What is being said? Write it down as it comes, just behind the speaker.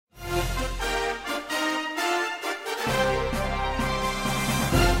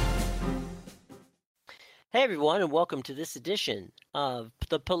Hey, everyone, and welcome to this edition of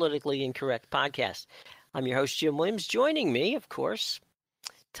the Politically Incorrect Podcast. I'm your host, Jim Williams. Joining me, of course,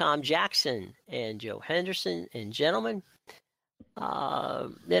 Tom Jackson and Joe Henderson. And gentlemen, I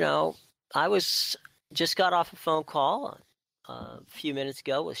was just got off a phone call a few minutes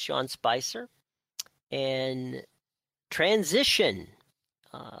ago with Sean Spicer and transition,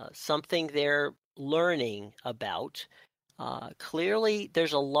 something they're learning about. Clearly,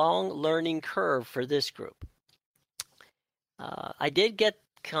 there's a long learning curve for this group. I did get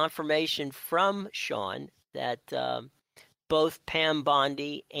confirmation from Sean that both Pam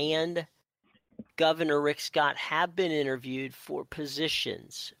Bondi and Governor Rick Scott have been interviewed for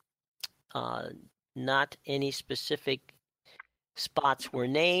positions. Not any specific spots were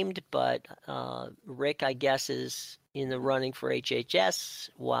named, but Rick, I guess, is in the running for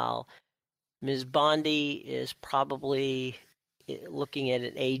HHS, while Ms. Bondi is probably looking at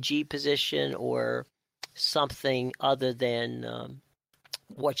an AG position or something other than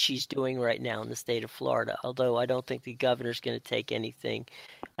what she's doing right now in the state of Florida. Although I don't think the governor's going to take anything.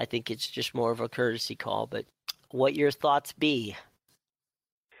 I think it's just more of a courtesy call. But what your thoughts be?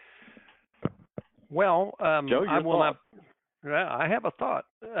 Well, Joe, I will not. I have a thought.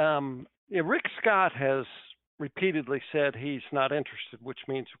 Rick Scott has repeatedly said he's not interested, which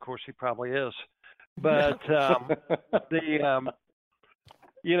means, of course, he probably is. But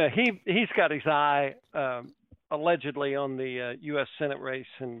he's got his eye allegedly on the U.S. Senate race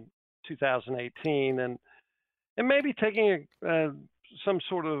in 2018, and maybe taking some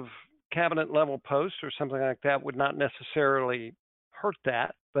sort of cabinet level post or something like that would not necessarily hurt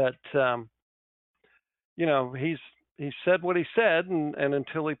that. But he's said what he said, and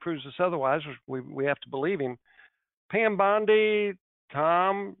until he proves us otherwise, we have to believe him. Pam Bondi,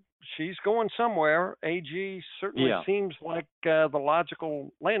 Tom, she's going somewhere. AG certainly seems like the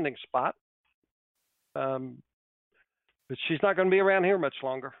logical landing spot. But she's not going to be around here much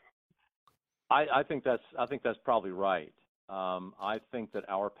longer. I think that's probably right. I think that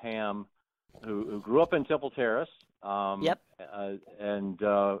our Pam, who grew up in Temple Terrace, and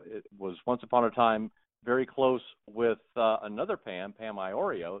it was once upon a time very close with another Pam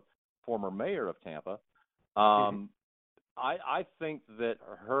Iorio, former mayor of Tampa. I think that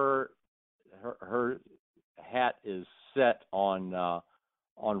her hat is set on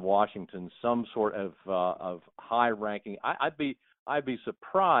Washington, some sort of high ranking. I'd be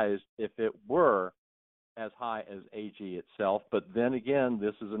surprised if it were as high as AG itself. But then again,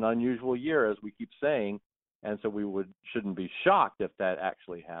 this is an unusual year, as we keep saying, and so we shouldn't be shocked if that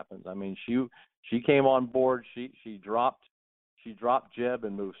actually happens. I mean, she came on board. She dropped Jeb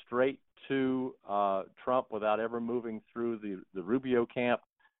and moved straight to Trump without ever moving through the Rubio camp.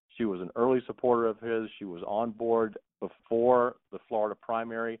 She was an early supporter of his. She was on board before the Florida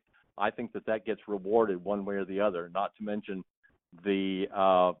primary. I think that gets rewarded one way or the other, not to mention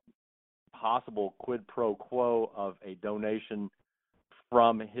the possible quid pro quo of a donation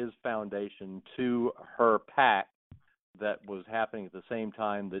from his foundation to her PAC that was happening at the same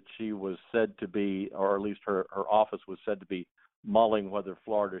time that she was said to be, or at least her office was said to be, mulling whether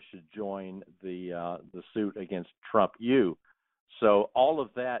Florida should join the suit against Trump U. So all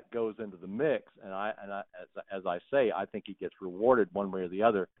of that goes into the mix, and as I say, I think he gets rewarded one way or the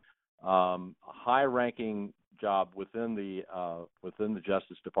other. A high-ranking job within the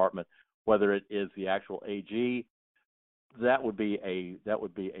Justice Department, whether it is the actual AG, that would be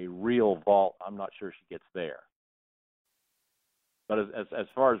a real vault. I'm not sure she gets there. But as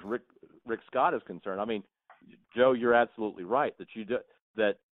far as Rick Scott is concerned, I mean, Joe, you're absolutely right that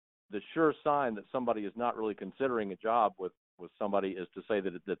the sure sign that somebody is not really considering a job with somebody is to say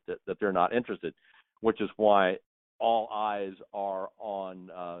that they're not interested, which is why all eyes are on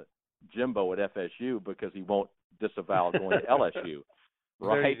Jimbo at FSU, because he won't disavow going to LSU.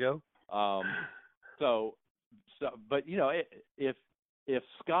 Right? There you go. So, but if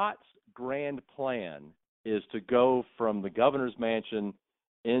Scott's grand plan is to go from the governor's mansion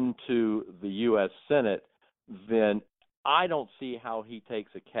into the U.S. Senate, then I don't see how he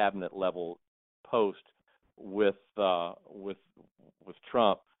takes a cabinet level post with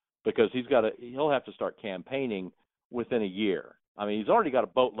Trump, because he'll have to start campaigning within a year. I mean, he's already got a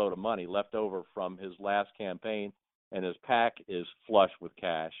boatload of money left over from his last campaign, and his PAC is flush with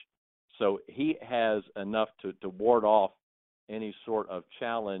cash. So he has enough to ward off any sort of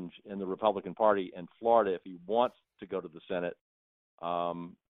challenge in the Republican Party in Florida if he wants to go to the Senate.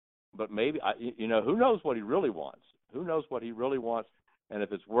 But maybe, who knows what he really wants? Who knows what he really wants? And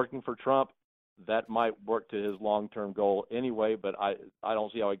if it's working for Trump, that might work to his long-term goal anyway. But I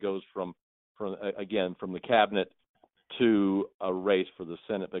don't see how it goes from the cabinet to a race for the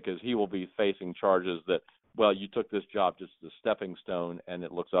Senate, because he will be facing charges that well, you took this job just as a stepping stone, and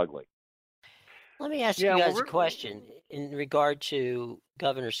it looks ugly. Let me ask you guys a question in regard to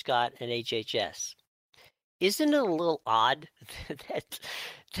Governor Scott and HHS. Isn't it a little odd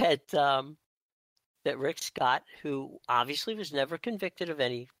that Rick Scott, who obviously was never convicted of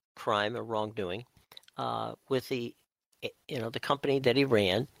any crime or wrongdoing, with the company that he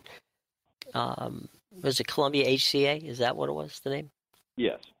ran, was it Columbia HCA? Is that what it was? The name?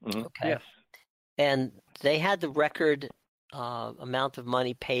 Yes. Mm-hmm. Okay. Yes. And they had the record amount of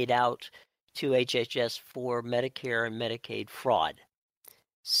money paid out to HHS for Medicare and Medicaid fraud.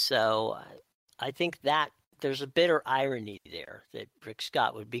 So I think that there's a bitter irony there that Rick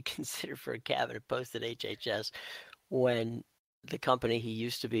Scott would be considered for a cabinet post at HHS when the company he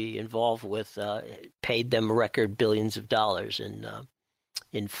used to be involved with paid them record billions of dollars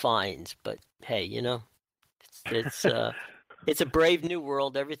in fines. But hey, it's it's a brave new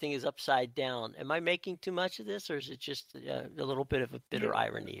world. Everything is upside down. Am I making too much of this, or is it just a little bit of a bitter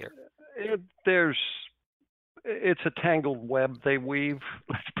irony here? It's a tangled web they weave.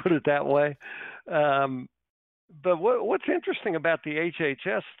 Let's put it that way. But what's interesting about the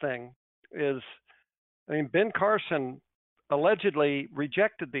HHS thing is, Ben Carson allegedly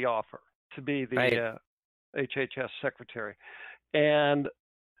rejected the offer to be the HHS secretary, and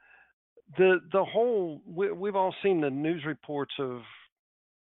the whole we've all seen the news reports of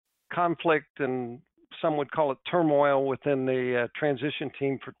conflict, and some would call it turmoil within the transition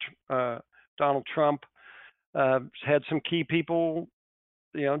team for Donald Trump. Had some key people,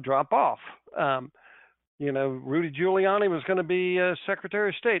 drop off. Rudy Giuliani was going to be Secretary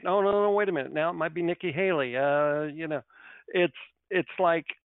of State. Oh, no, wait a minute. Now it might be Nikki Haley. It's like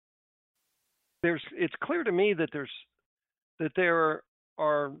it's clear to me that there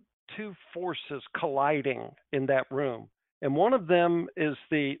are two forces colliding in that room. And one of them is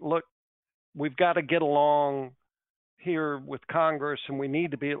look, we've got to get along here with Congress, and we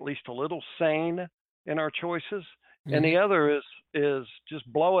need to be at least a little sane in our choices. Mm-hmm. And the other is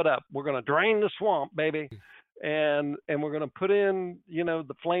just blow it up. We're going to drain the swamp, baby. And we're going to put in,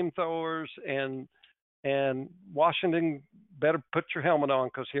 the flamethrowers, and Washington better put your helmet on,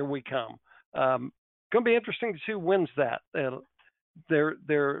 because here we come. Going to be interesting to see who wins that.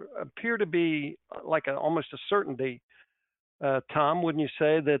 There appear to be like almost a certainty, Tom, wouldn't you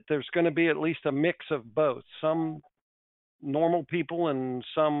say, that there's going to be at least a mix of both, some normal people and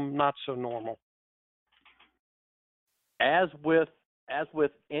some not so normal? As with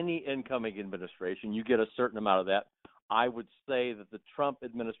any incoming administration, you get a certain amount of that. I would say that the Trump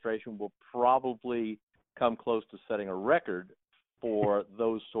administration will probably come close to setting a record for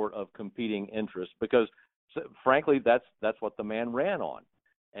those sort of competing interests, because frankly, that's what the man ran on.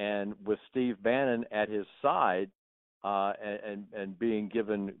 And with Steve Bannon at his side, and being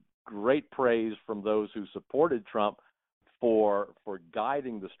given great praise from those who supported Trump for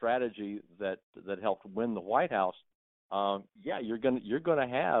guiding the strategy that helped win the White House, you're gonna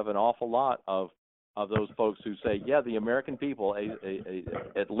have an awful lot of those folks who say, yeah, the American people,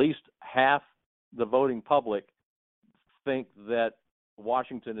 at least half the voting public, think that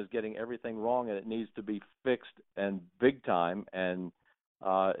Washington is getting everything wrong and it needs to be fixed and big time, and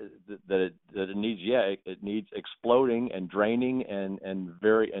that it needs exploding and draining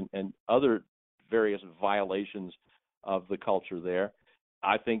and other various violations of the culture there.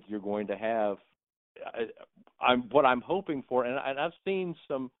 I think you're going to have what I'm hoping for, and I've seen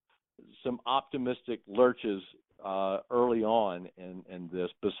some optimistic lurches early on in this,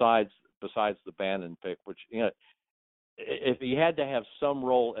 besides the Bannon pick, which, if he had to have some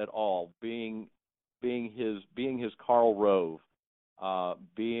role at all, being his Karl Rove,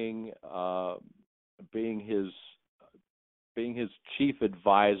 being his chief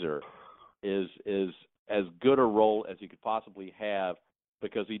advisor, is as good a role as he could possibly have,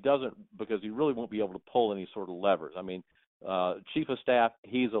 because he really won't be able to pull any sort of levers. Chief of staff,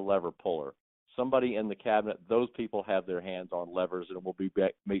 he's a lever puller. Somebody in the cabinet, those people have their hands on levers and will be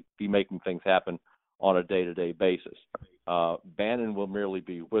making things happen on a day-to-day basis. Bannon will merely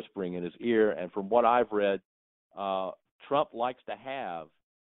be whispering in his ear, and from what I've read, Trump likes to have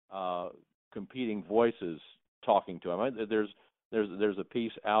competing voices talking to him. There's a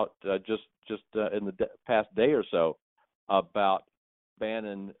piece out just in the past day or so about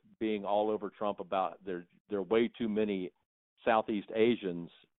Bannon being all over Trump about there are way too many Southeast Asians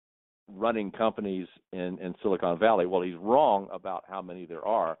running companies in Silicon Valley. Well, he's wrong about how many there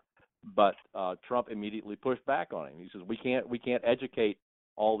are, but Trump immediately pushed back on him. He says we can't educate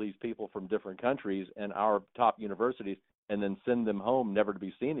all these people from different countries in our top universities and then send them home never to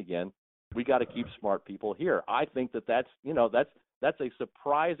be seen again. We got to keep smart people here. I think that's a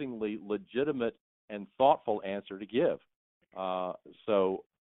surprisingly legitimate and thoughtful answer to give. So,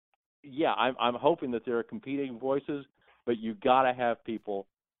 yeah, I'm hoping that there are competing voices, but you've got to have people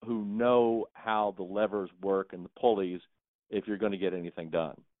who know how the levers work and the pulleys if you're going to get anything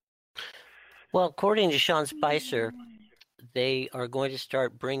done. Well, according to Sean Spicer, they are going to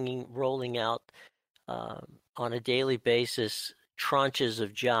start rolling out on a daily basis tranches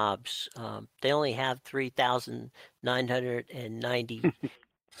of jobs. They only have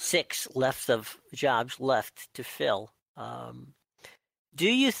 3,996 jobs left to fill. Do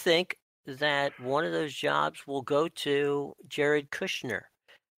you think that one of those jobs will go to Jared Kushner,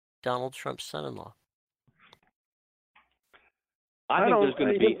 Donald Trump's son-in-law? I think there's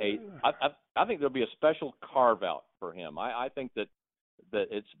going to be I think there'll be a special carve out for him. I think that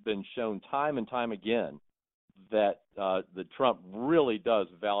it's been shown time and time again that the Trump really does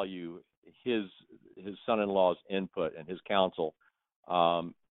value his son-in-law's input and his counsel.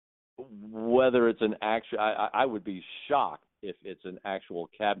 Whether it's an actual, I would be shocked if it's an actual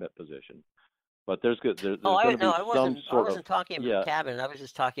cabinet position. But there's going to be I wasn't talking about cabinet. I was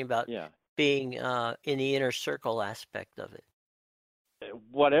just talking about being in the inner circle aspect of it.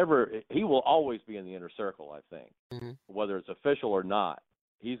 Whatever, he will always be in the inner circle, I think. Mm-hmm. Whether it's official or not,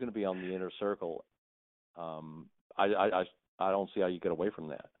 he's going to be on the inner circle. I don't see how you get away from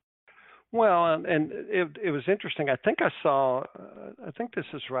that. Well, and it was interesting. I think I saw, I think this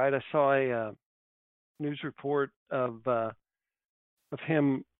is right. I saw a news report of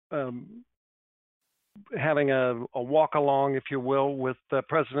him having a walk along, if you will, with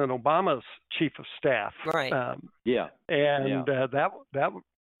President Obama's chief of staff. Right.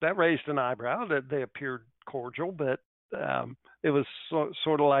 That raised an eyebrow. That they appeared cordial, but it was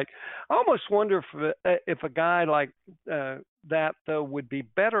sort of like, I almost wonder if a guy like that though would be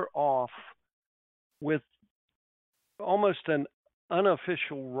better off with almost an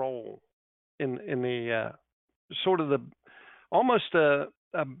unofficial role in the sort of the almost a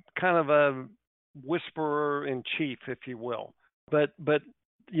kind of a whisperer in chief, if you will. But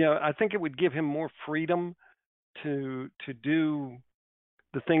I think it would give him more freedom to do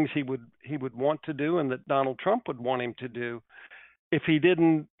the things he would want to do and that Donald Trump would want him to do if he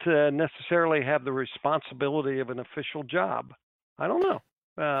didn't necessarily have the responsibility of an official job. I don't know.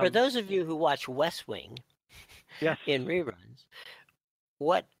 For those of you who watch West Wing in reruns,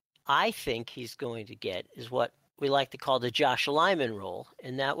 what I think he's going to get is what we like to call the Josh Lyman role,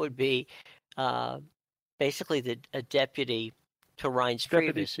 and that would be basically a deputy to Reince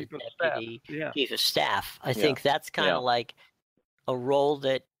Priebus, a deputy chief of staff. I think that's kind of like a role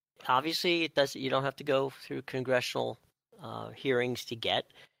that obviously you don't have to go through congressional hearings to get.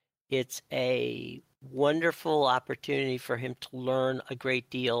 It's a wonderful opportunity for him to learn a great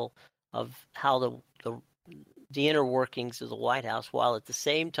deal of how the inner workings of the White House, while at the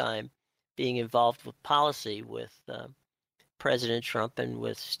same time being involved with policy with President Trump and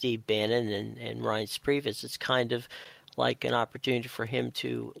with Steve Bannon and Reince Priebus. It's kind of like an opportunity for him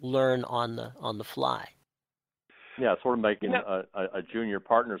to learn on the fly. Yeah, sort of making a junior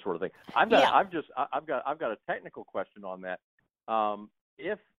partner sort of thing. I've got a technical question on that.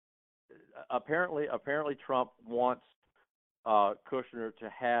 If apparently Trump wants Kushner to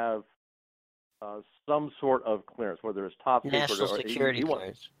have some sort of clearance, whether it's top secret national security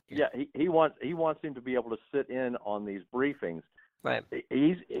clearance. He wants him to be able to sit in on these briefings. Right.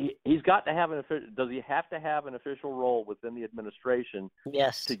 He's got to have does he have to have an official role within the administration?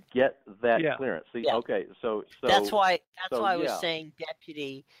 Yes. To get that clearance. See, okay, so that's why I was saying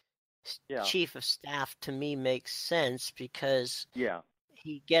deputy chief of staff to me makes sense because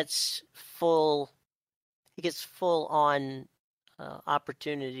he gets full on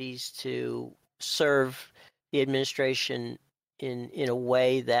opportunities to serve the administration in a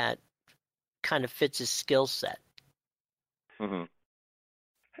way that kind of fits his skill set. Mm-hmm.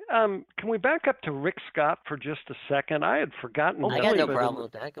 Can we back up to Rick Scott for just a second? I had forgotten. I got no problem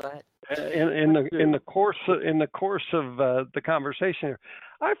with that. Go ahead. In the course of the conversation,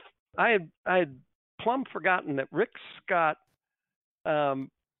 I had plumb forgotten that Rick Scott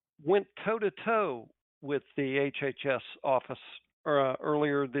went toe to toe with the HHS office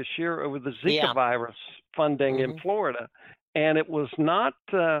earlier this year over the Zika virus funding in Florida, and it was not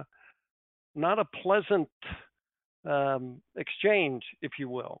a pleasant exchange, if you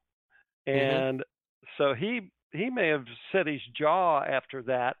will. And so he may have set his jaw after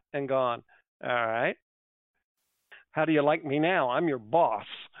that and gone, all right, how do you like me now? I'm your boss.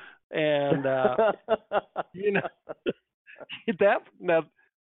 And now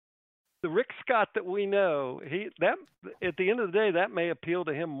the Rick Scott that we know, that at the end of the day, that may appeal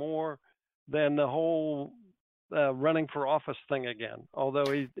to him more than the whole running for office thing again.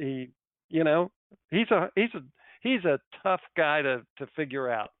 Although he he's a tough guy to figure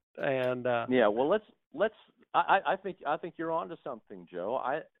out. And yeah, well, I think you're onto something, Joe.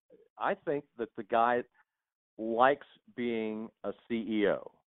 I think that the guy likes being a CEO.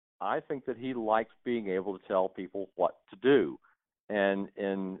 I think that he likes being able to tell people what to do. And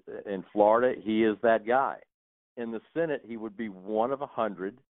in Florida, he is that guy. In the Senate, he would be one of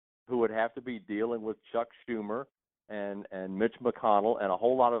 100 who would have to be dealing with Chuck Schumer and Mitch McConnell and a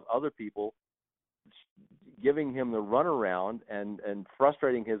whole lot of other people giving him the runaround and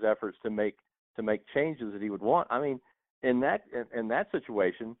frustrating his efforts to make changes that he would want. I mean, in that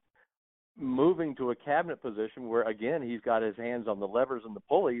situation, moving to a cabinet position where again he's got his hands on the levers and the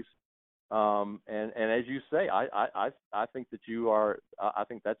pulleys, and as you say, I think that you are. I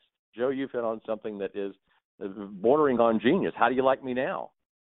think that's, Joe, you've hit on something that is bordering on genius. How do you like me now?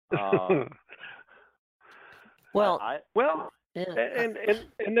 Well, yeah.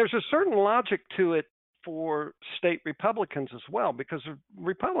 and there's a certain logic to it for state Republicans as well, because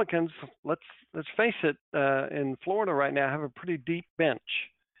Republicans, let's face it, in Florida right now have a pretty deep bench,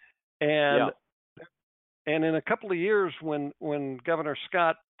 and in a couple of years, when Governor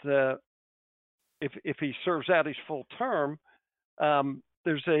Scott, if he serves out his full term,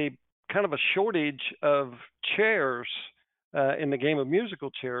 there's a kind of a shortage of chairs in the game of musical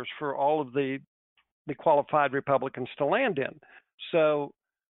chairs for all of the qualified Republicans to land in. So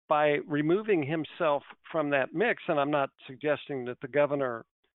by removing himself from that mix, and I'm not suggesting that the governor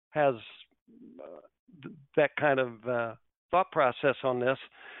has that kind of thought process on this,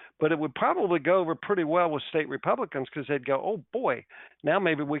 but it would probably go over pretty well with state Republicans, because they'd go, oh boy, now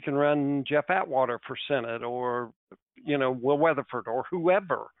maybe we can run Jeff Atwater for Senate, or Will Weatherford, or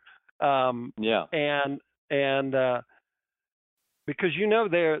whoever. And because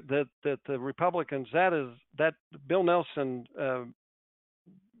that the Republicans, that Bill Nelson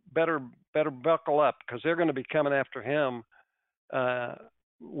better buckle up, because they're going to be coming after him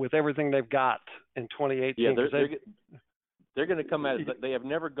with everything they've got in 2018. Yeah, they're going to come at it. They have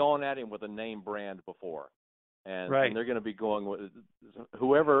never gone at him with a name brand before, and they're going to be going with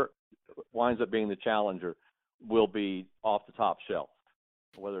whoever winds up being the challenger will be off the top shelf,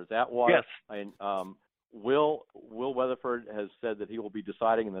 whether it's Atwater. Yes. And Will Weatherford has said that he will be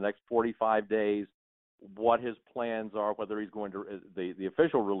deciding in the next 45 days what his plans are, whether he's going to the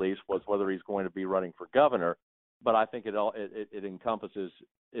official release was whether he's going to be running for governor, but I think it encompasses,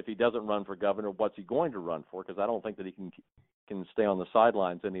 if he doesn't run for governor, what's he going to run for? Because I don't think that he can stay on the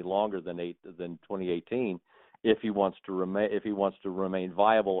sidelines any longer than 2018 if he wants to remain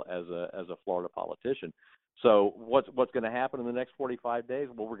viable as a Florida politician. So what's going to happen in the next 45 days?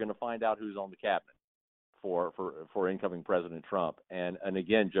 Well, we're going to find out who's on the cabinet for incoming President Trump. And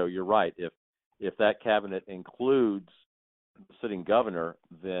again, Joe, you're right. If that cabinet includes the sitting governor,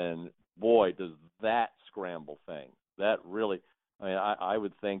 then boy, does that scramble things. That really, I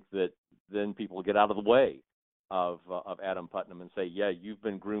would think that then people get out of the way of Adam Putnam and say, yeah, you've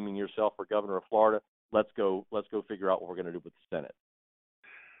been grooming yourself for governor of Florida. Let's go figure out what we're going to do with the Senate.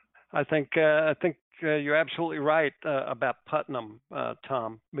 I think you're absolutely right about Putnam,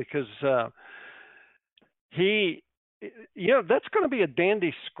 Tom, because that's going to be a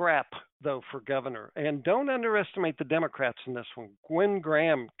dandy scrap, though, for governor. And don't underestimate the Democrats in this one. Gwen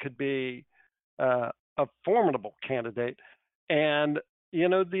Graham could be a formidable candidate. And,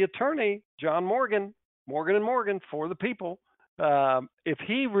 the attorney, John Morgan and Morgan for the people, if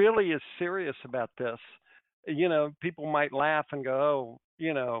he really is serious about this, people might laugh and go,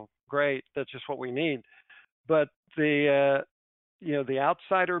 oh, great, that's just what we need. But the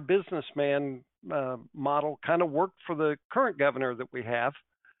outsider businessman model kind of worked for the current governor that we have.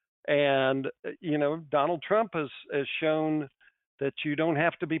 And, Donald Trump has shown that you don't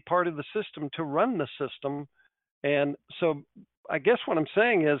have to be part of the system to run the system. And so I guess what I'm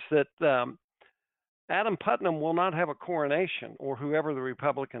saying is that Adam Putnam will not have a coronation, or whoever the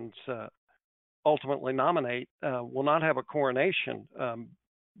Republicans ultimately nominate will not have a coronation.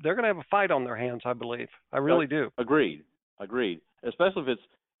 They're going to have a fight on their hands, I believe. I really do. Agreed. Especially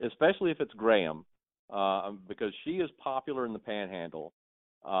if it's Graham, because she is popular in the Panhandle,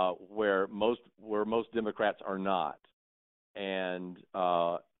 where most Democrats are not, and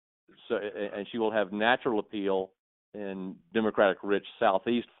and she will have natural appeal in Democratic-rich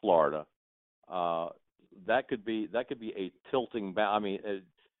Southeast Florida. That could be a tilting.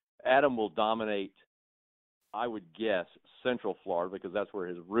 Adam will dominate, I would guess, Central Florida, because that's where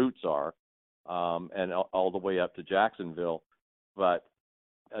his roots are, and all the way up to Jacksonville. But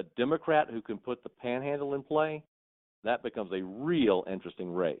a Democrat who can put the Panhandle in play, that becomes a real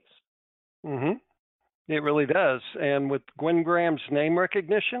interesting race. Mm-hmm. It really does. And with Gwen Graham's name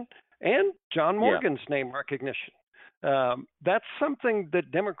recognition and John Morgan's name recognition. That's something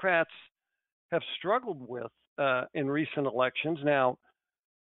that Democrats have struggled with in recent elections. Now,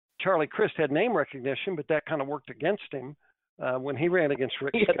 Charlie Crist had name recognition, but that kind of worked against him when he ran against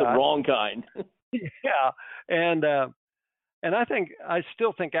Rick Scott. He had the wrong kind. Yeah, and I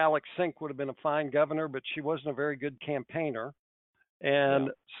still think Alex Sink would have been a fine governor, but she wasn't a very good campaigner. And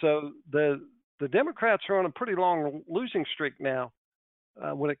so the Democrats are on a pretty long losing streak now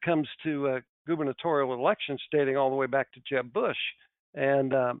when it comes to gubernatorial elections, dating all the way back to Jeb Bush.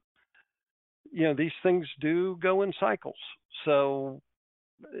 And these things do go in cycles. So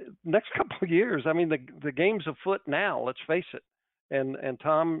next couple of years, I mean, the game's afoot now. Let's face it. And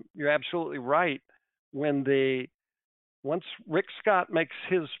Tom, you're absolutely right. Once Rick Scott makes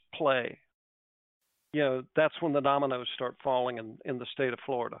his play, that's when the dominoes start falling in the state of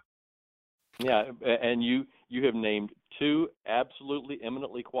Florida. Yeah, and you have named two absolutely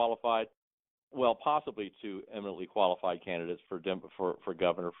eminently qualified, well, possibly two eminently qualified candidates for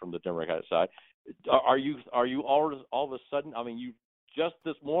governor from the Democratic side. Are you all of a sudden? I mean, you just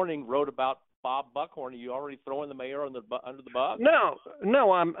this morning wrote about Bob Buckhorn. Are you already throwing the mayor under the bus?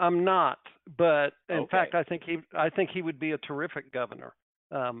 No, I'm not. But in fact, I think he would be a terrific governor.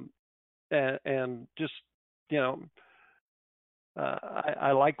 And just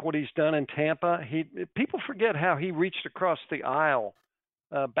I like what he's done in Tampa. People forget how he reached across the aisle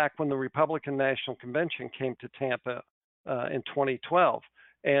back when the Republican National Convention came to Tampa in 2012,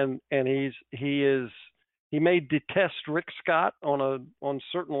 and he may detest Rick Scott on a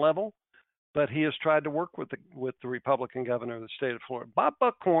certain level, but he has tried to work with the Republican governor of the state of Florida. Bob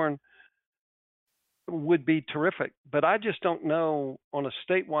Buckhorn would be terrific, but I just don't know on a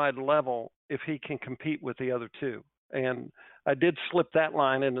statewide level if he can compete with the other two. And I did slip that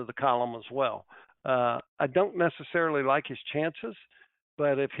line into the column as well. I don't necessarily like his chances,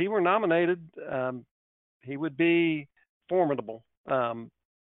 but if he were nominated, he would be formidable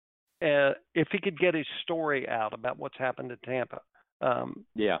if he could get his story out about what's happened in Tampa.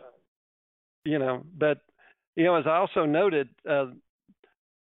 But as I also noted,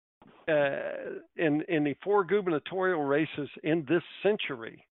 in the four gubernatorial races in this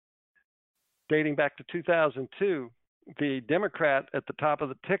century, dating back to 2002, the Democrat at the top of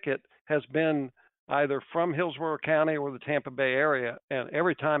the ticket has been either from Hillsborough County or the Tampa Bay area, and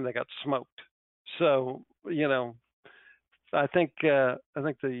every time they got smoked. So, I think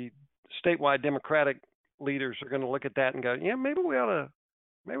the statewide Democratic leaders are going to look at that and go, maybe we ought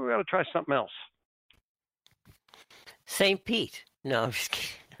to try something else. St. Pete. No, I'm just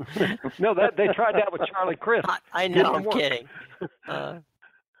kidding. No, they tried that with Charlie Crist. I know, I'm kidding.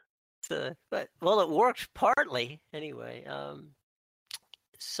 But it worked partly anyway.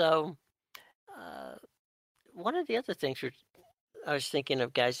 So one of the other things I was thinking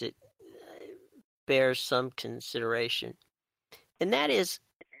of, guys, that bears some consideration, and that is,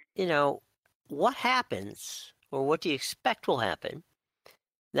 what happens, or what do you expect will happen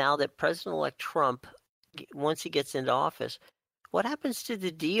now that President-elect Trump, once he gets into office, what happens to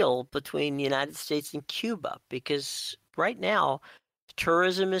the deal between the United States and Cuba? Because right now,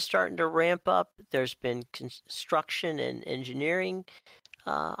 tourism is starting to ramp up. There's been construction and engineering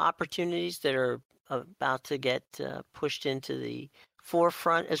opportunities that are about to get pushed into the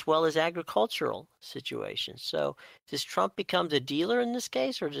forefront, as well as agricultural situations. So does Trump become the dealer in this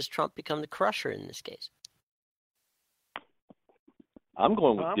case, or does Trump become the crusher in this case? I'm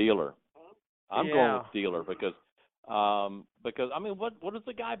going with dealer. Going with dealer because I mean, what does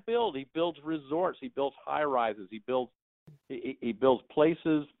the guy build? He builds resorts. He builds high rises. He builds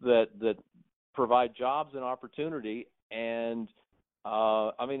places that provide jobs and opportunity. And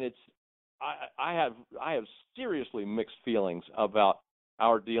I mean, I have seriously mixed feelings about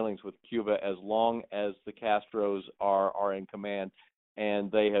our dealings with Cuba as long as the Castros are in command,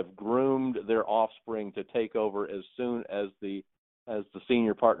 and they have groomed their offspring to take over as soon as the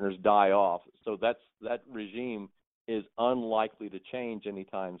senior partners die off. So that regime is unlikely to change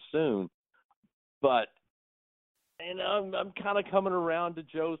anytime soon. But I'm kind of coming around to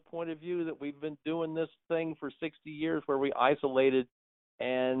Joe's point of view that we've been doing this thing for 60 years where we isolated,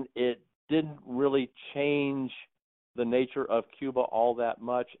 and it didn't really change the nature of Cuba all that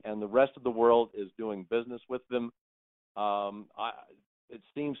much, and the rest of the world is doing business with them. It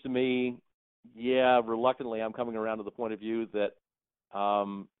seems to me, reluctantly, I'm coming around to the point of view that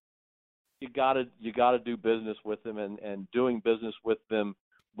you got to do business with them, and doing business with them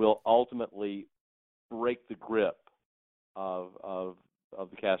will ultimately break the grip of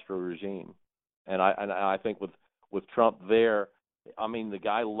the Castro regime. And I think with Trump there, I mean, the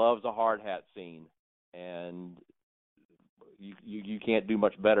guy loves a hard hat scene, and you can't do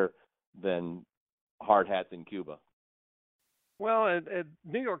much better than hard hats in Cuba. Well,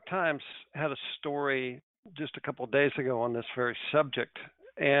 New York Times had a story just a couple of days ago on this very subject,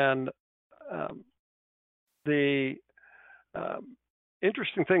 and the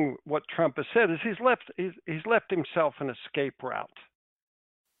interesting thing what Trump has said is he's left himself an escape route,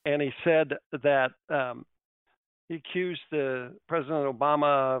 and he said that he accused President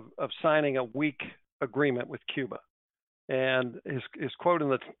Obama of signing a weak agreement with Cuba, and his quote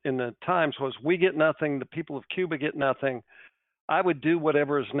in the Times was, "We get nothing, the people of Cuba get nothing. I would do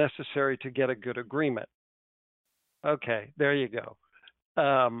whatever is necessary to get a good agreement." Okay, there you go.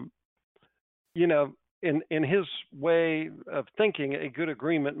 In his way of thinking, a good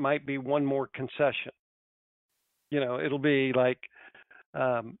agreement might be one more concession. It'll be like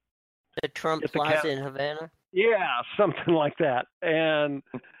the Trump Plaza in Havana. Yeah, something like that. And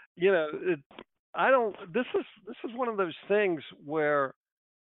This is one of those things where,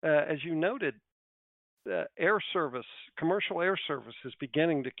 as you noted, commercial air service is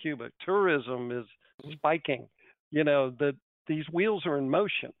beginning to Cuba. Tourism is spiking. These wheels are in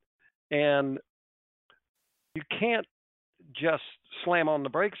motion, and you can't just slam on the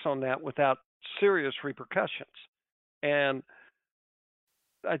brakes on that without serious repercussions. And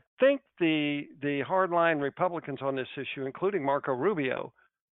I think the hardline Republicans on this issue, including Marco Rubio,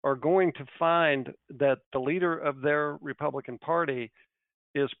 are going to find that the leader of their Republican Party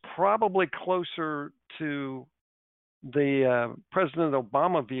is probably closer to the President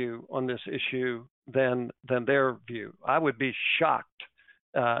Obama view on this issue than their view. I would be shocked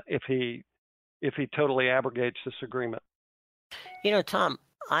if he totally abrogates this agreement. Tom,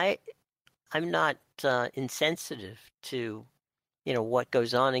 I'm not insensitive to what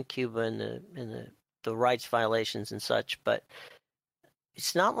goes on in Cuba and the rights violations and such, but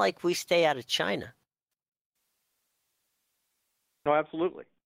it's not like we stay out of China. No, absolutely.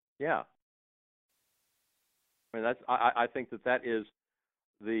 Yeah. I mean, I think that is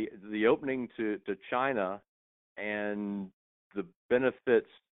the opening to China and the benefits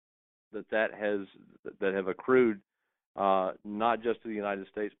that have accrued, not just to the United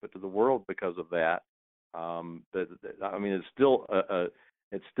States but to the world because of that. I mean, it's still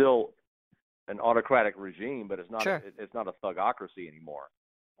an autocratic regime, but it's not Sure. It's not a thugocracy anymore.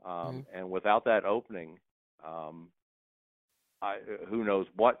 And without that opening, who knows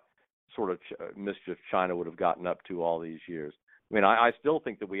what sort of mischief China would have gotten up to all these years. I mean, I still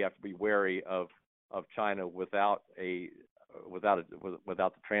think that we have to be wary of China without the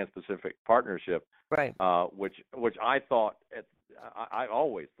Trans-Pacific Partnership, right? Which I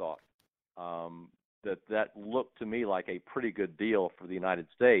always thought that looked to me like a pretty good deal for the United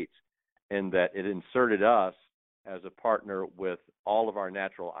States, in that it inserted us as a partner with all of our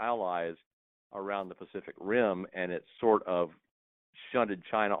natural allies around the Pacific Rim, and it sort of shunted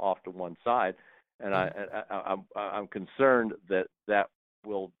China off to one side. And I'm concerned that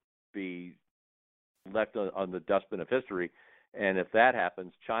will be left on the dustbin of history. And if that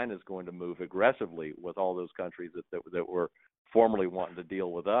happens, China's going to move aggressively with all those countries that were formerly wanting to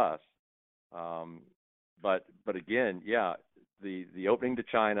deal with us. But again, yeah, the opening to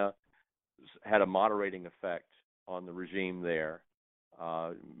China had a moderating effect on the regime there.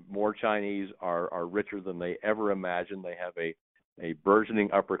 More Chinese are richer than they ever imagined. They have a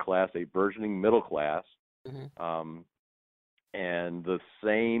burgeoning upper class, a burgeoning middle class, and the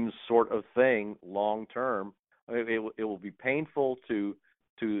same sort of thing long term. I mean, it will be painful to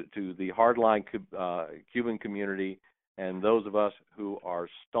the hardline Cuban community and those of us who are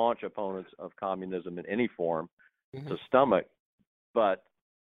staunch opponents of communism in any form to stomach. But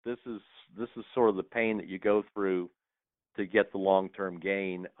this is sort of the pain that you go through to get the long-term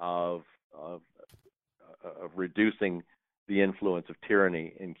gain of reducing the influence of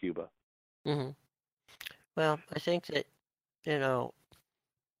tyranny in Cuba. Well, I think that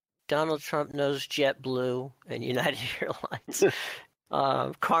Donald Trump knows JetBlue and United Airlines,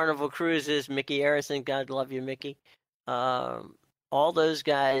 Carnival Cruises, Mickey Harrison, God love you, Mickey. All those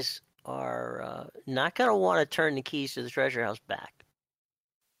guys are not going to want to turn the keys to the treasure house back.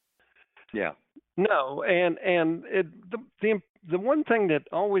 Yeah. No, and the one thing that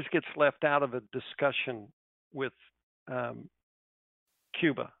always gets left out of a discussion with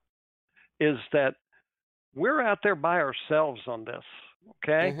Cuba is that we're out there by ourselves on this.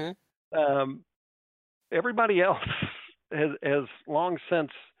 Okay. Everybody else has long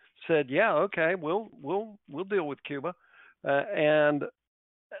since said, yeah, okay, we'll deal with Cuba, and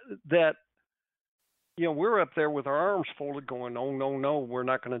that we're up there with our arms folded, going, oh no, we're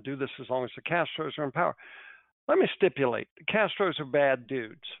not going to do this as long as the Castros are in power. Let me stipulate: the Castros are bad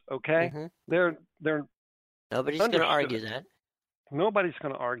dudes. Okay, they're nobody's going to argue that. Nobody's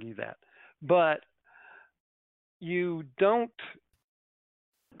going to argue that. But you don't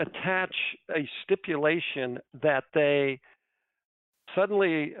attach a stipulation that they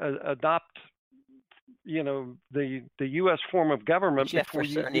suddenly adopt, the U.S. form of government before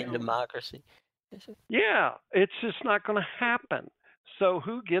you Jeffersonian democracy. Yeah, it's just not going to happen. So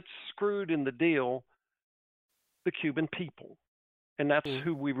who gets screwed in the deal? The Cuban people. And that's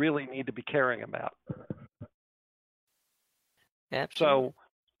who we really need to be caring about. Absolutely. So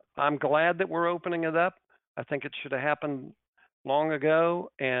I'm glad that we're opening it up. I think it should have happened long ago.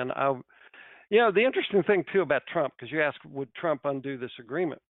 And the interesting thing too about Trump, because you asked, would Trump undo this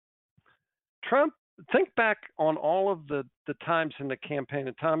agreement? Trump, think back on all of the times in the campaign.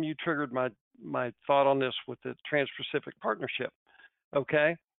 And Tom, you triggered my thought on this with the Trans-Pacific Partnership.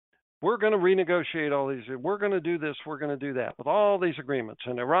 Okay, we're going to renegotiate all these. We're going to do this. We're going to do that with all these agreements.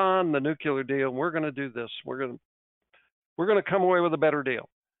 And Iran, the nuclear deal. We're going to do this. We're going to come away with a better deal.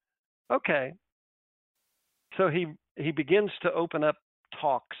 Okay. So he begins to open up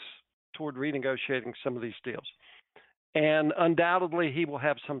talks toward renegotiating some of these deals, and undoubtedly he will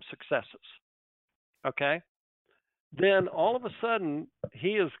have some successes. Okay. Then all of a sudden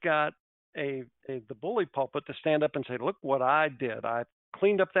he has got the bully pulpit to stand up and say, look what I did. I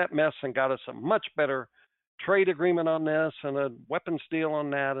cleaned up that mess and got us a much better trade agreement on this and a weapons deal on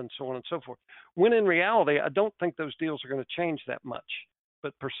that and so on and so forth. When in reality, I don't think those deals are going to change that much,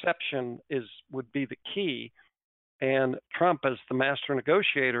 but perception would be the key. And Trump, as the master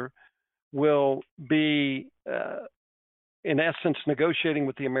negotiator, will be, in essence, negotiating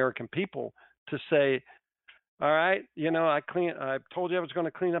with the American people to say, all right, I told you I was going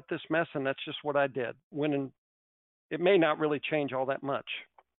to clean up this mess, and that's just what I did. When it may not really change all that much.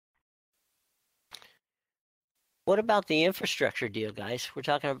 What about the infrastructure deal, guys? We're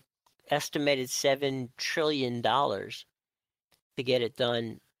talking estimated $7 trillion to get it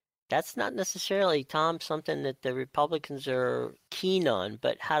done. That's not necessarily, Tom, something that the Republicans are keen on,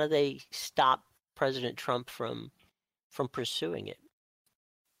 but how do they stop President Trump from pursuing it?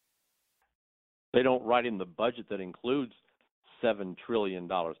 They don't write in the budget that includes $7 trillion.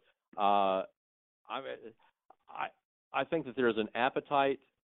 I think that there's an appetite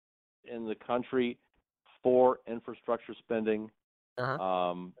in the country for infrastructure spending.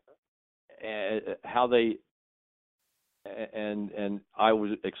 And I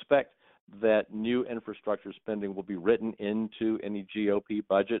would expect that new infrastructure spending will be written into any GOP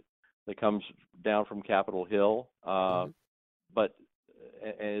budget that comes down from Capitol Hill. But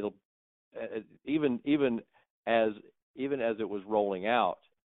it'll even as it was rolling out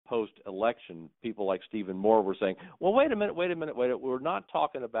post-election, people like Stephen Moore were saying, well, wait a minute. We're not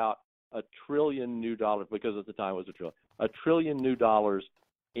talking about $1 trillion new dollars, because at the time it was $1 trillion new dollars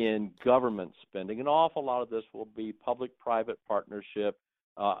in government spending. An awful lot of this will be public-private partnership.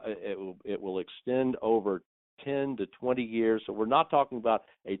 It will extend over 10 to 20 years. So we're not talking about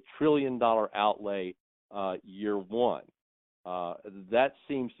 $1 trillion outlay year one. That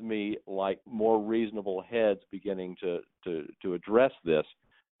seems to me like more reasonable heads beginning to address this.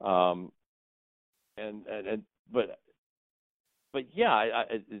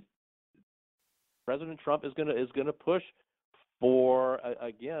 President Trump is going to push for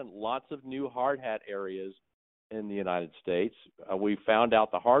again lots of new hard hat areas in the United States. We found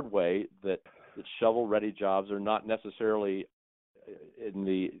out the hard way that shovel-ready jobs are not necessarily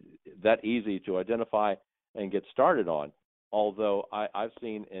that easy to identify and get started on. Although I've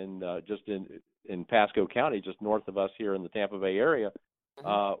seen in Pasco County, just north of us here in the Tampa Bay area,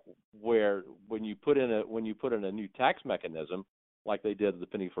 where when you put in a new tax mechanism, like they did the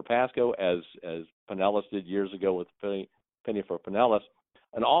Penny for Pasco, as Pinellas did years ago with Penny for Pinellas,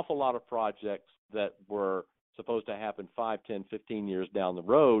 an awful lot of projects that were supposed to happen 5, 10, 15 years down the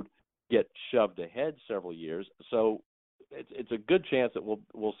road get shoved ahead several years. So it's a good chance that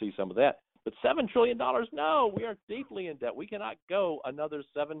we'll see some of that. But $7 trillion, no, we are deeply in debt. We cannot go another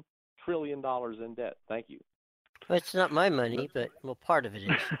 $7 trillion in debt. Thank you. Well, it's not my money, but part of it is.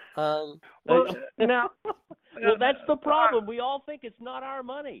 Well, that's the problem. We all think it's not our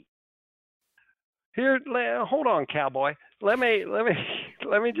money. Here, hold on, cowboy. Let me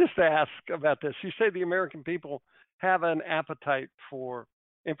just ask about this. You say the American people have an appetite for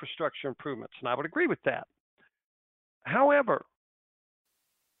infrastructure improvements, and I would agree with that. However,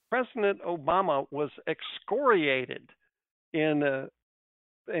 President Obama was excoriated in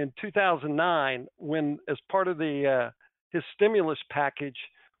 2009 when, as part of his stimulus package,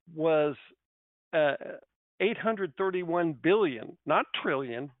 was $831 billion, not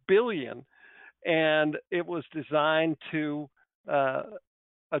trillion, billion, and it was designed to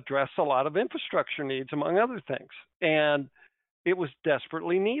address a lot of infrastructure needs, among other things. And it was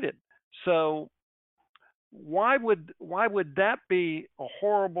desperately needed. So why would that be a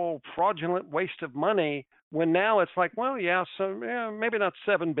horrible, fraudulent waste of money when now it's like, well, yeah, so yeah, maybe not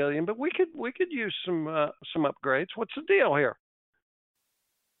 $7 billion, but we could use some upgrades. What's the deal here?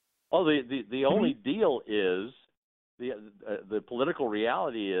 Well, the only deal is the political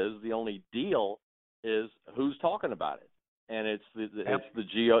reality is the only deal is who's talking about it, and it's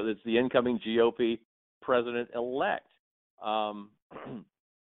the incoming GOP president elect, and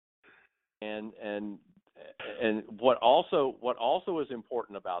what also is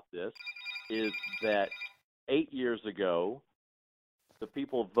important about this is that 8 years ago, the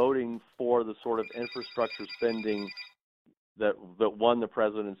people voting for the sort of infrastructure spending that won the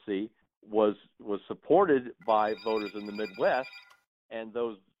presidency was supported by voters in the Midwest, and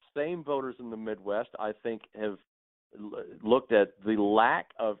those same voters in the Midwest, I think, have looked at the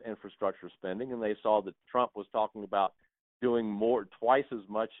lack of infrastructure spending, and they saw that Trump was talking about doing twice as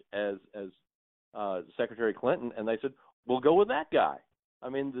much as Secretary Clinton, and they said, we'll go with that guy. I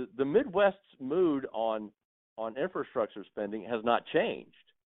mean, the Midwest's mood on infrastructure spending has not changed.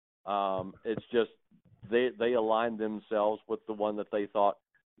 It's just they aligned themselves with the one that they thought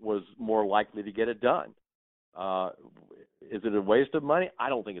was more likely to get it done. Is it a waste of money? I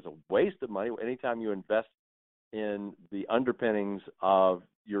don't think it's a waste of money. Anytime you invest in the underpinnings of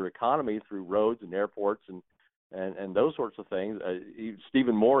your economy through roads and airports and those sorts of things,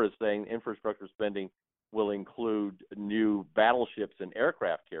 Stephen Moore is saying infrastructure spending will include new battleships and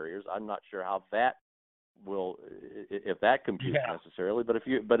aircraft carriers. I'm not sure how that will, if that computes necessarily. But if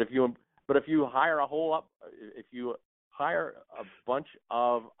you hire a bunch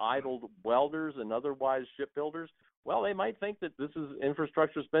of idled welders and otherwise shipbuilders, well, they might think that this is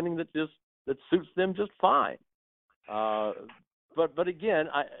infrastructure spending that suits them just fine. But again,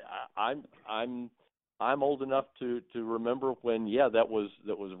 I'm old enough to remember when that was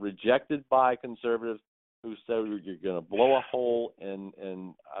rejected by conservatives who said you're going to blow a hole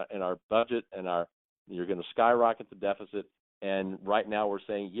in our budget and you're going to skyrocket the deficit. And right now we're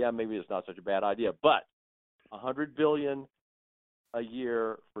saying, maybe it's not such a bad idea, but $100 billion a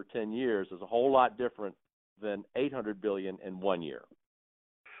year for 10 years is a whole lot different than $800 billion in 1 year.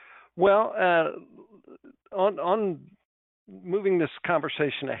 Well, on moving this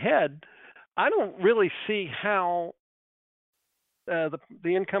conversation ahead, I don't really see how the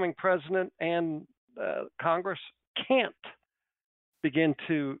incoming president and Congress can't begin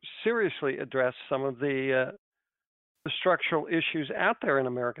to seriously address some of the structural issues out there in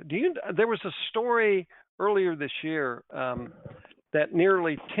America. There was a story earlier this year that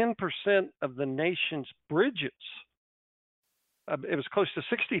nearly 10% of the nation's bridges, it was close to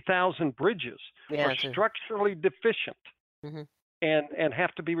 60,000 bridges, are structurally deficient. Mm-hmm. And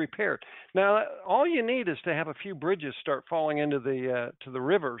have to be repaired. Now, all you need is to have a few bridges start falling into to the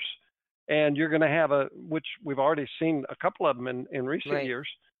rivers, and you're going to have which we've already seen a couple of them in recent years.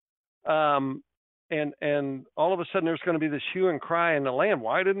 And all of a sudden, there's going to be this hue and cry in the land.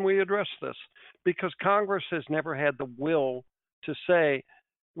 Why didn't we address this? Because Congress has never had the will to say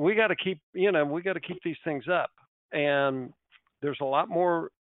we got to keep these things up. And there's a lot more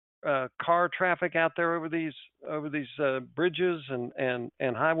car traffic out there over these bridges and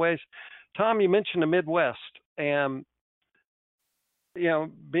highways. Tom, you mentioned the Midwest, and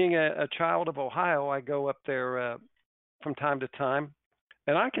being a child of Ohio, I go up there from time to time,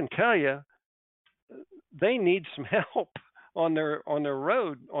 and I can tell you they need some help on their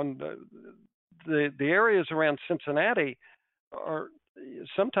road. On the areas around Cincinnati are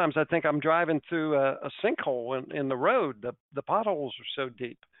sometimes I think I'm driving through a sinkhole in the road. The potholes are so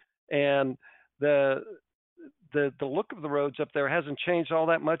deep. And the look of the roads up there hasn't changed all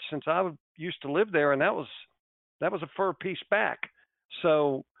that much since I used to live there, and that was a fur piece back.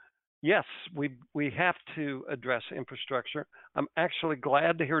 So yes, we have to address infrastructure. I'm actually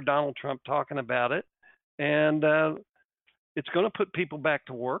glad to hear Donald Trump talking about it, and it's going to put people back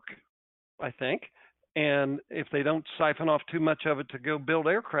to work, I think. And if they don't siphon off too much of it to go build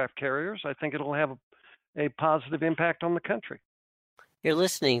aircraft carriers, I think it'll have a positive impact on the country. You're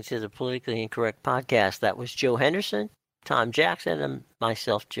listening to the Politically Incorrect Podcast. That was Joe Henderson, Tom Jackson, and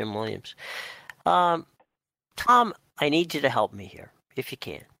myself, Jim Williams. Tom, I need you to help me here, if you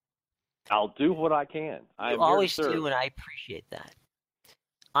can. I'll do what I can. You always do, and I appreciate that.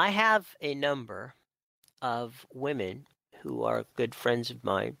 I have a number of women who are good friends of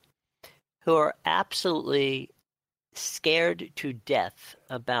mine who are absolutely scared to death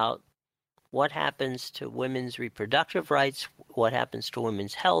about what happens to women's reproductive rights, what happens to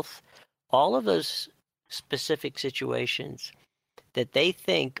women's health, all of those specific situations that they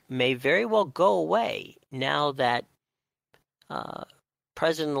think may very well go away now that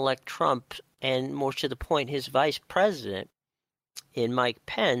President-elect Trump, and more to the point, his vice president in Mike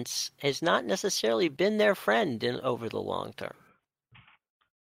Pence, has not necessarily been their friend over the long term.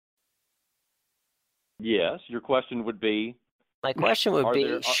 Yes, your question would be? My question would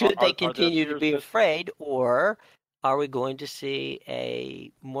be, should they continue to be afraid, or are we going to see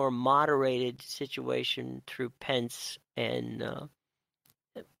a more moderated situation through Pence and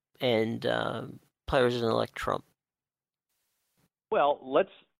President-elect Trump? Well,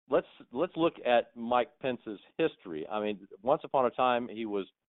 let's look at Mike Pence's history. I mean, once upon a time, he was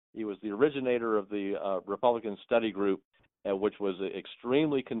the originator of the Republican Study Group, which was an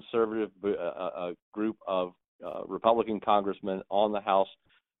extremely conservative group of Republican congressmen on the House,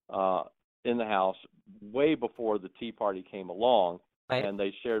 in the House, way before the Tea Party came along, right. And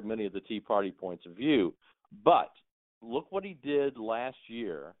they shared many of the Tea Party points of view. But look what he did last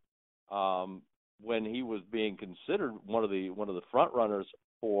year, when he was being considered one of the front runners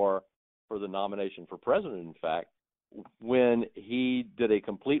for the nomination for president. In fact, when he did a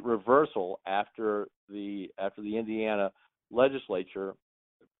complete reversal after the Indiana legislature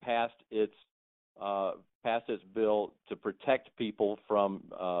passed its bill to protect people from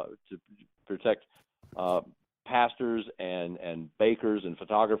to protect pastors and bakers and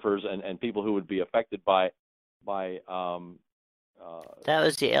photographers and people who would be affected by that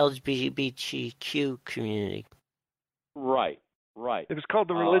was the LGBTQ community. Right. It was called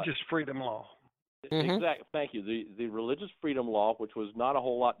the Religious Freedom Law. Exactly. Thank you. The Religious Freedom Law, which was not a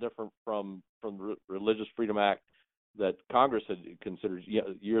whole lot different from the Religious Freedom Act that Congress had considered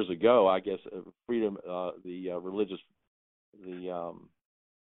years ago. I guess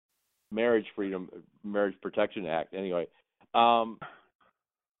Marriage Protection Act. Anyway,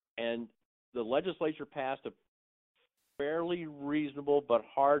 and the legislature passed a fairly reasonable but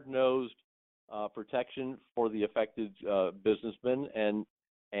hard-nosed protection for the affected businessmen,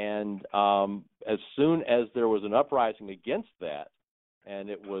 and as soon as there was an uprising against that, and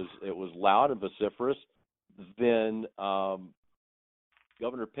it was loud and vociferous, then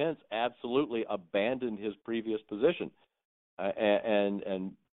Governor Pence absolutely abandoned his previous position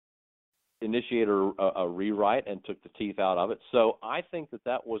and initiated a rewrite and took the teeth out of it. So I think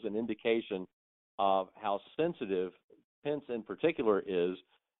that was an indication of how sensitive Pence in particular is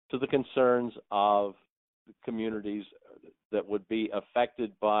to the concerns of communities that would be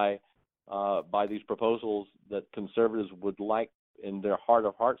affected by these proposals that conservatives would like in their heart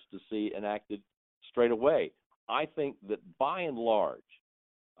of hearts to see enacted straight away. I think that by and large,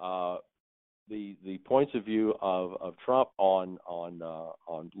 the points of view of Trump on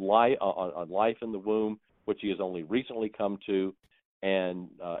life in the womb, which he has only recently come to, and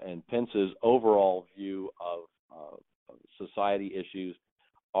Pence's overall view of society issues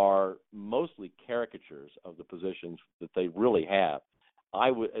are mostly caricatures of the positions that they really have.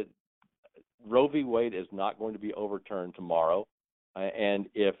 Roe v. Wade is not going to be overturned tomorrow, and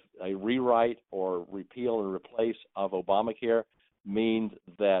if a rewrite or repeal and replace of Obamacare means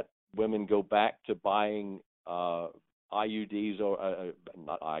that women go back to buying IUDs or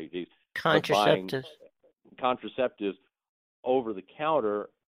not IUDs, contraceptives over the counter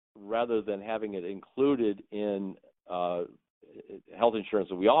rather than having it included in health insurance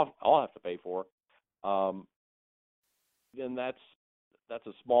that we all have to pay for, then that's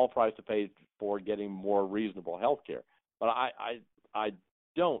a small price to pay for getting more reasonable health care. But I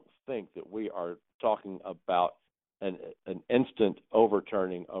don't think that we are talking about an instant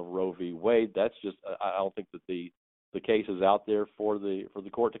overturning of Roe v. Wade. That's just I don't think that the case is out there for the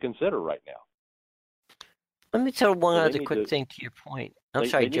court to consider right now. Let me tell one other quick thing to your point. I'm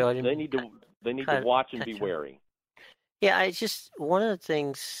sorry, Joe. They need to watch and be wary. Yeah, one of the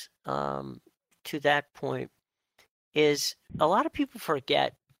things to that point is a lot of people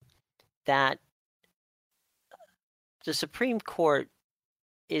forget that the Supreme Court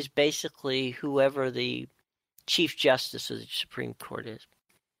is basically whoever the Chief Justice of the Supreme Court is.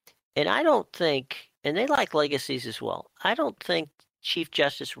 And I don't think, and they like legacies as well, I don't think Chief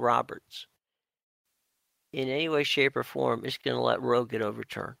Justice Roberts in any way, shape, or form is going to let Roe get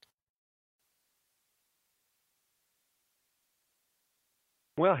overturned.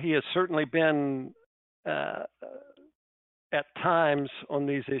 Well, he has certainly been, at times on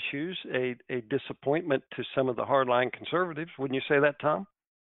these issues, a disappointment to some of the hardline conservatives. Wouldn't you say that, Tom?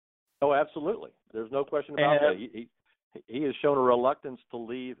 Oh, absolutely. There's no question about that. He has shown a reluctance to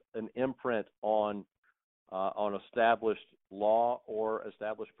leave an imprint on established law or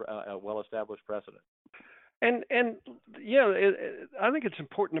a well-established precedent. And yeah, I think it's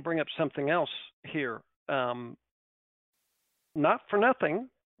important to bring up something else here. Not for nothing,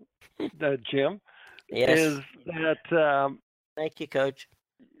 Jim, yes. is that Thank you, Coach.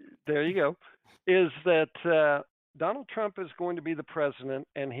 There you go. Is that Donald Trump is going to be the president,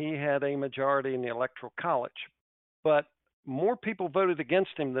 and he had a majority in the Electoral College, but more people voted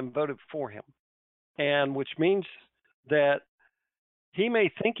against him than voted for him, and which means that he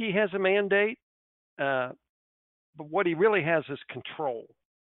may think he has a mandate, but what he really has is control.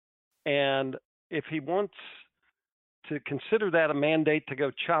 And if he wants to consider that a mandate to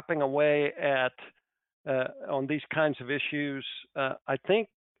go chopping away at on these kinds of issues, I think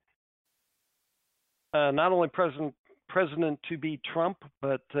not only President to be Trump,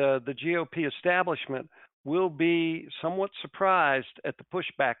 but the GOP establishment will be somewhat surprised at the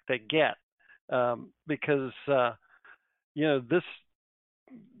pushback they get, because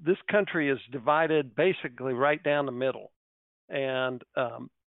this country is divided basically right down the middle, and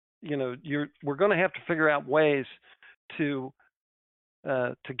we're going to have to figure out ways to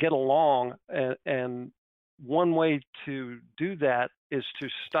get along, and one way to do that is to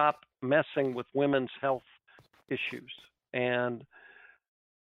stop messing with women's health issues. And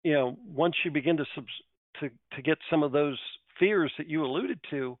once you begin to get some of those fears that you alluded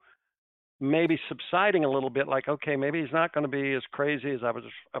to maybe subsiding a little bit, like, okay, maybe he's not going to be as crazy as I was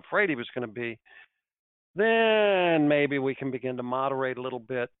afraid he was going to be, then maybe we can begin to moderate a little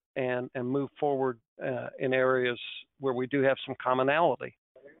bit and move forward in areas where we do have some commonality.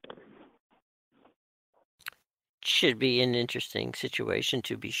 Should be an interesting situation,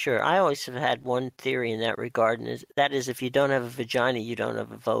 to be sure. I always have had one theory in that regard, and that is if you don't have a vagina, you don't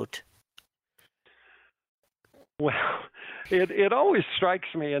have a vote. Well, it always strikes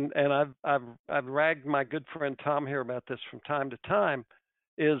me, and I've ragged my good friend Tom here about this from time to time,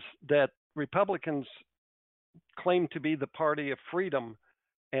 is that Republicans claim to be the party of freedom,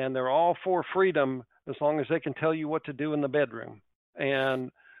 and they're all for freedom as long as they can tell you what to do in the bedroom.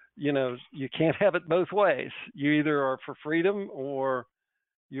 And you can't have it both ways. You either are for freedom or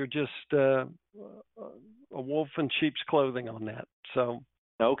you're just a wolf in sheep's clothing on that. So.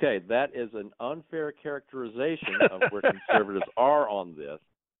 Okay, that is an unfair characterization of where conservatives are on this.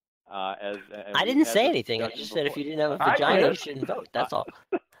 I didn't say anything. I just said if you didn't have a vagina, you shouldn't vote. That's all.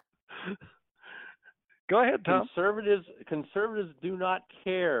 Go ahead, Tom. Conservatives do not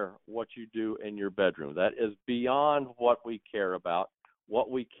care what you do in your bedroom. That is beyond what we care about. What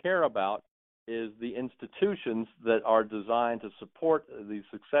we care about is the institutions that are designed to support the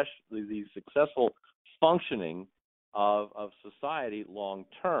successful functioning of society long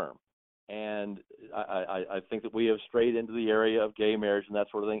term. And I think that we have strayed into the area of gay marriage and that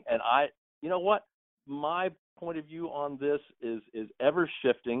sort of thing. And you know what? My point of view on this is ever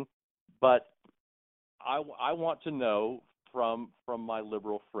shifting, but I want to know from my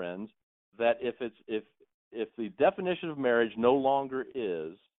liberal friends that if the definition of marriage no longer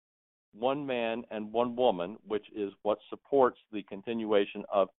is one man and one woman, which is what supports the continuation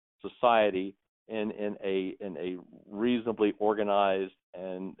of society in a reasonably organized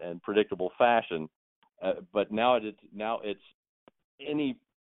and predictable fashion, but now it's any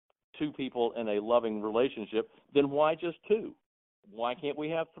two people in a loving relationship, then why just two? Why can't we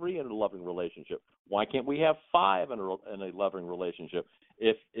have three in a loving relationship? Why can't we have five in a loving relationship?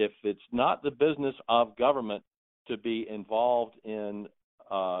 If it's not the business of government to be involved in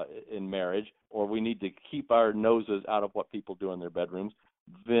marriage, or we need to keep our noses out of what people do in their bedrooms,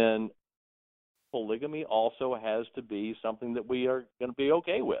 then polygamy also has to be something that we are going to be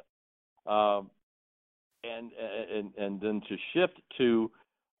okay with. And then to shift to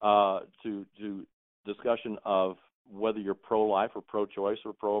discussion of whether you're pro-life or pro-choice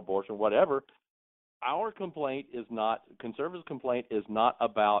or pro-abortion, whatever, conservative complaint is not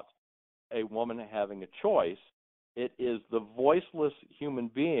about a woman having a choice. It is the voiceless human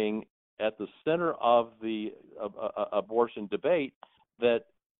being at the center of the abortion debate that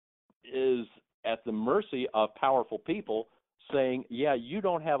is at the mercy of powerful people saying, yeah, you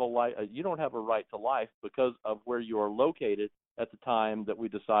don't have a right to life because of where you are located at the time that we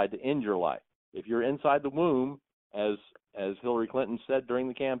decide to end your life. If you're inside the womb, as Hillary Clinton said during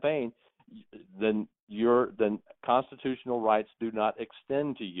the campaign, then constitutional rights do not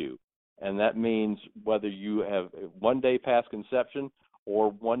extend to you. And that means whether you have one day past conception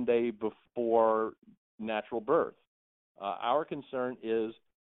or one day before natural birth. Our concern is,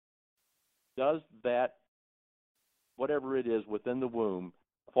 does that, whatever it is within the womb,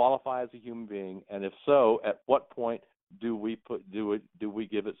 qualify as a human being? And if so, at what point do we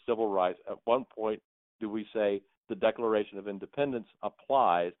give it civil rights? At one point do we say the Declaration of Independence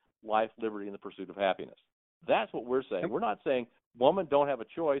applies, life, liberty, and the pursuit of happiness? That's what we're saying. We're not saying women don't have a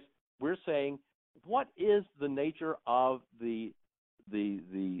choice. We're saying, what is the nature of the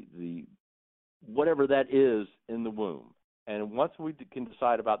whatever that is in the womb? And once we can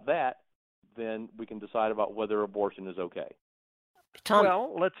decide about that, then we can decide about whether abortion is okay. Tom,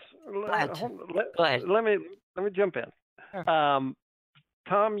 well, go ahead. Let me jump in. Sure.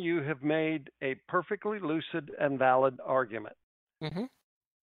 Tom, you have made a perfectly lucid and valid argument. Mm-hmm.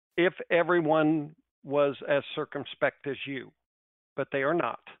 If everyone was as circumspect as you, but they are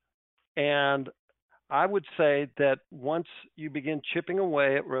not. And I would say that once you begin chipping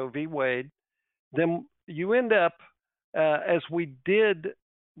away at Roe v. Wade, then you end up, as we did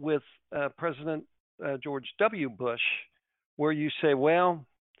with President George W. Bush, where you say, well,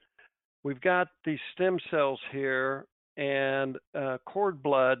 we've got these stem cells here and cord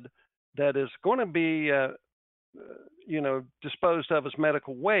blood that is going to be, disposed of as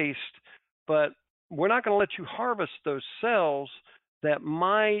medical waste, but we're not going to let you harvest those cells that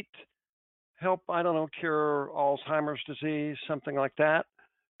might help, I don't know, cure Alzheimer's disease, something like that,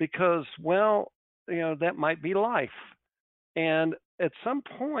 because, well, that might be life. And at some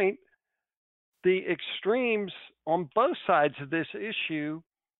point, the extremes on both sides of this issue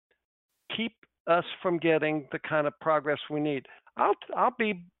keep us from getting the kind of progress we need. I'll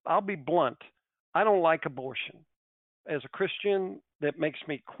be blunt. I don't like abortion. As a Christian, that makes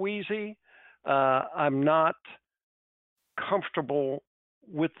me queasy. I'm not comfortable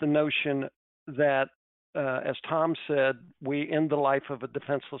with the notion that, as Tom said, we end the life of a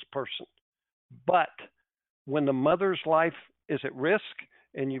defenseless person. But when the mother's life is at risk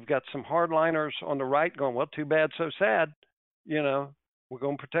and you've got some hardliners on the right going, well, too bad, so sad, we're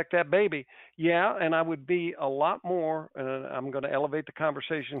going to protect that baby. Yeah, and I would be a lot more, and I'm going to elevate the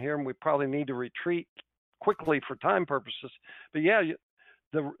conversation here, and we probably need to retreat quickly for time purposes. But yeah,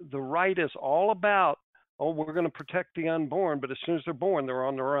 the right is all about, we're going to protect the unborn, but as soon as they're born, they're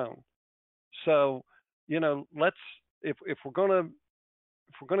on their own. So, let's if we're going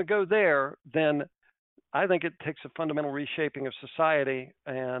to go there, then I think it takes a fundamental reshaping of society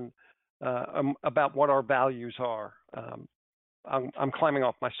and about what our values are. I'm climbing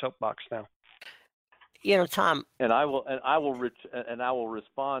off my soapbox now. Tom, and I will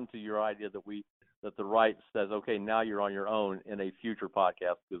respond to your idea that the right says, okay, now you're on your own in a future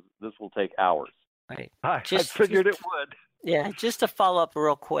podcast because this will take hours. Right. I figured it would. Yeah, just to follow up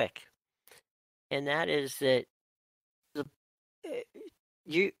real quick, and that is that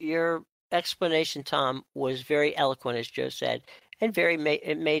your explanation, Tom, was very eloquent, as Joe said, and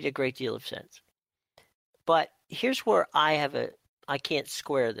it made a great deal of sense. But here's where I can't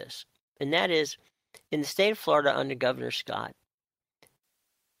square this, and that is in the state of Florida under Governor Scott,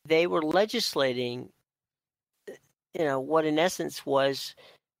 they were legislating, what in essence was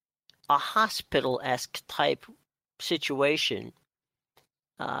a hospital-esque type situation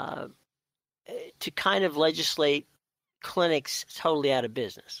to kind of legislate clinics totally out of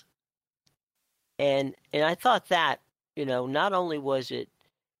business. And I thought that, not only was it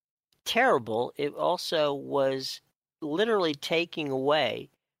terrible, it also was literally taking away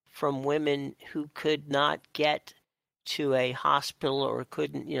from women who could not get to a hospital or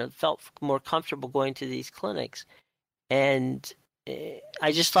couldn't, felt more comfortable going to these clinics. And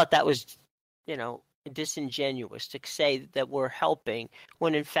I just thought that was, disingenuous to say that we're helping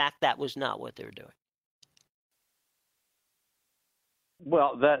when in fact that was not what they were doing.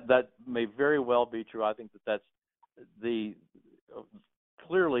 Well, that may very well be true. I think that's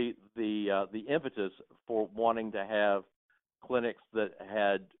clearly the impetus for wanting to have clinics that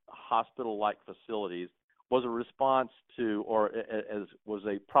had hospital-like facilities was a response to, or was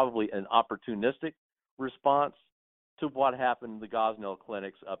probably an opportunistic response to what happened in the Gosnell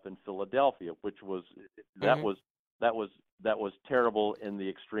clinics up in Philadelphia, which was that was terrible in the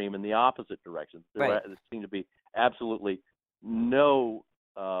extreme, in the opposite direction. There seemed to be absolutely no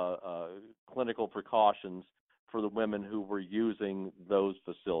clinical precautions for the women who were using those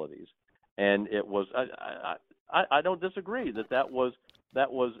facilities, and it was. I don't disagree that was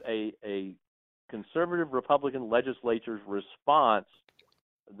a conservative Republican legislature's response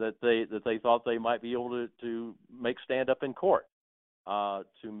that they thought they might be able to make stand up in court to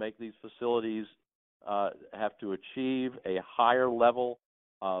make these facilities have to achieve a higher level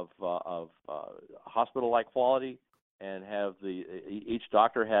of hospital-like quality and have each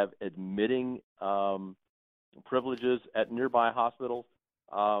doctor have admitting privileges at nearby hospitals.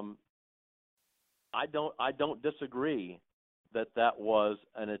 I don't disagree that was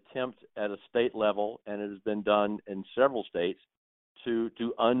an attempt at a state level, and it has been done in several states to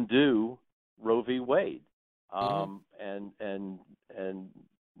undo Roe v. Wade. And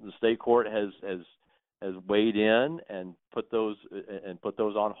the state court has weighed in and put those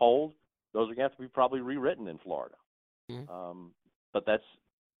on hold. Those are going to have to be probably rewritten in Florida. But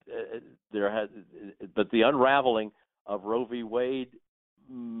but the unraveling Roe v. Wade,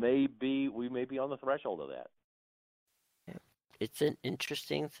 we may be on the threshold of that. It's an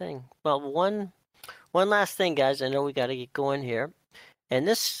interesting thing. Well, one last thing, guys. I know we got to get going here. And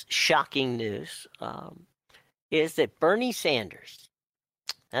this shocking news is that Bernie Sanders,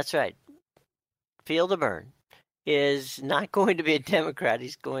 that's right, feel the burn, is not going to be a Democrat.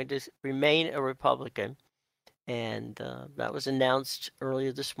 He's going to remain a Republican. And that was announced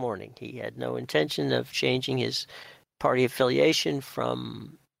earlier this morning. He had no intention of changing his party affiliation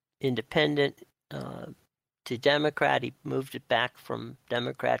from independent to Democrat. He moved it back from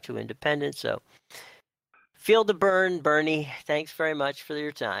Democrat to independent. So feel the burn, Bernie. Thanks very much for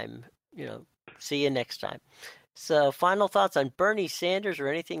your time. See you next time. So final thoughts on Bernie Sanders or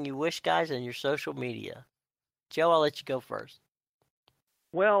anything you wish, guys, on your social media. Joe, I'll let you go first.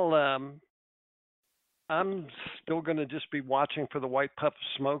 Well, I'm still going to just be watching for the white puff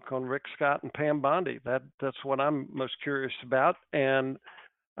of smoke on Rick Scott and Pam Bondi. That's what I'm most curious about. And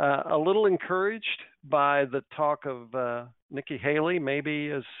a little encouraged by the talk of Nikki Haley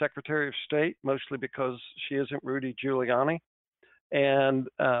maybe as Secretary of State, mostly because she isn't Rudy Giuliani. And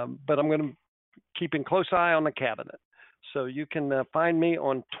but I'm going to keep a close eye on the cabinet. So you can find me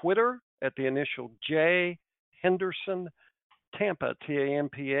on Twitter at the initial J Henderson Tampa,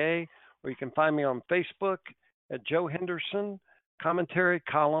 TAMPA, or you can find me on Facebook at Joe Henderson, commentary,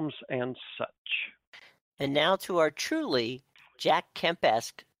 columns, and such. And now to our truly Jack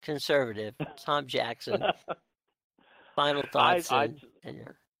Kemp-esque conservative, Tom Jackson. Final thoughts and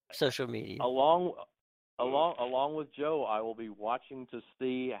your social media. Along with Joe, I will be watching to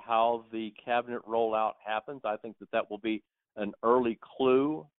see how the cabinet rollout happens. I think that will be an early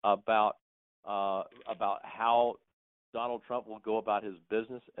clue about how Donald Trump will go about his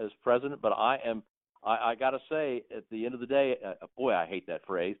business as president. But I got to say, at the end of the day, boy, I hate that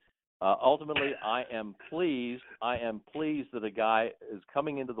phrase. Ultimately, I am pleased that a guy is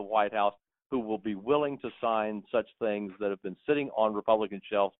coming into the White House who will be willing to sign such things that have been sitting on Republican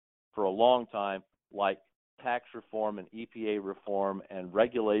shelves for a long time, like tax reform and EPA reform and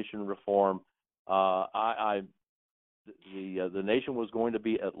regulation reform. The nation was going to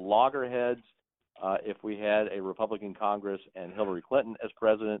be at loggerheads if we had a Republican Congress and Hillary Clinton as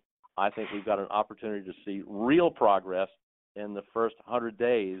president. I think we've got an opportunity to see real progress in the first 100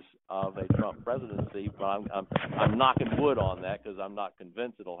 days of a Trump presidency. But I'm knocking wood on that because I'm not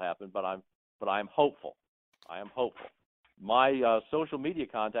convinced it'll happen. But I'm hopeful. I am hopeful. My social media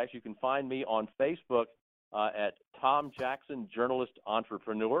contacts, you can find me on Facebook at Tom Jackson, Journalist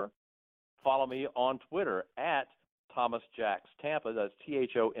Entrepreneur. Follow me on Twitter at Thomas Jacks Tampa. That's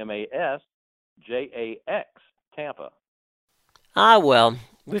ThomasJax Tampa. Well,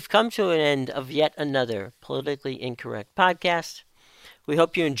 we've come to an end of yet another Politically Incorrect podcast. We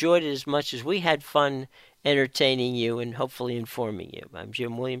hope you enjoyed it as much as we had fun entertaining you and hopefully informing you. I'm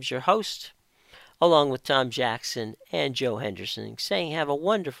Jim Williams, your host, along with Tom Jackson and Joe Henderson, saying have a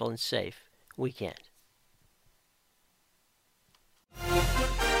wonderful and safe weekend.